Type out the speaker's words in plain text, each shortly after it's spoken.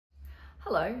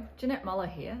Hello, Jeanette Muller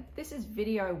here. This is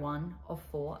video 1 of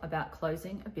 4 about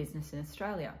closing a business in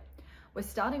Australia. We're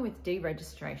starting with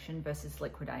deregistration versus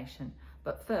liquidation,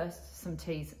 but first some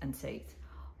T's and C's.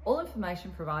 All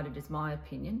information provided is my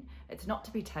opinion. It's not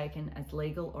to be taken as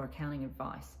legal or accounting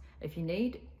advice. If you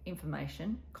need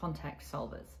information, contact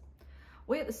Solvers.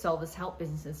 We at the Solvers help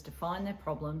businesses define their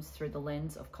problems through the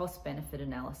lens of cost-benefit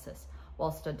analysis,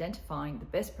 whilst identifying the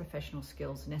best professional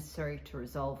skills necessary to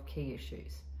resolve key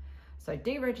issues. So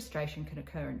deregistration can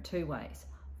occur in two ways,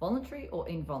 voluntary or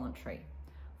involuntary.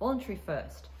 Voluntary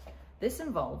first. This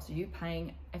involves you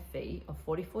paying a fee of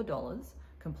 $44,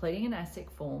 completing an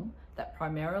ASIC form that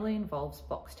primarily involves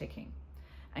box ticking,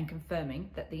 and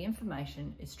confirming that the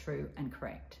information is true and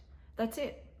correct. That's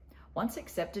it. Once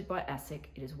accepted by ASIC,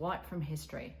 it is wiped from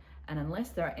history, and unless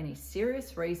there are any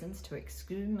serious reasons to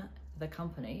exhume the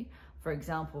company, for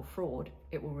example fraud,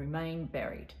 it will remain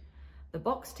buried. The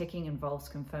box ticking involves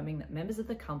confirming that members of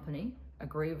the company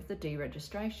agree with the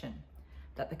deregistration,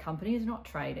 that the company is not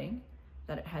trading,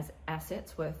 that it has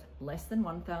assets worth less than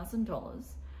 $1,000,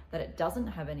 that it doesn't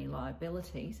have any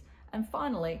liabilities, and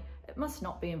finally, it must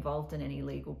not be involved in any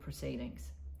legal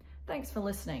proceedings. Thanks for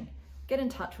listening. Get in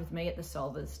touch with me at the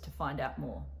Solvers to find out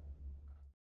more.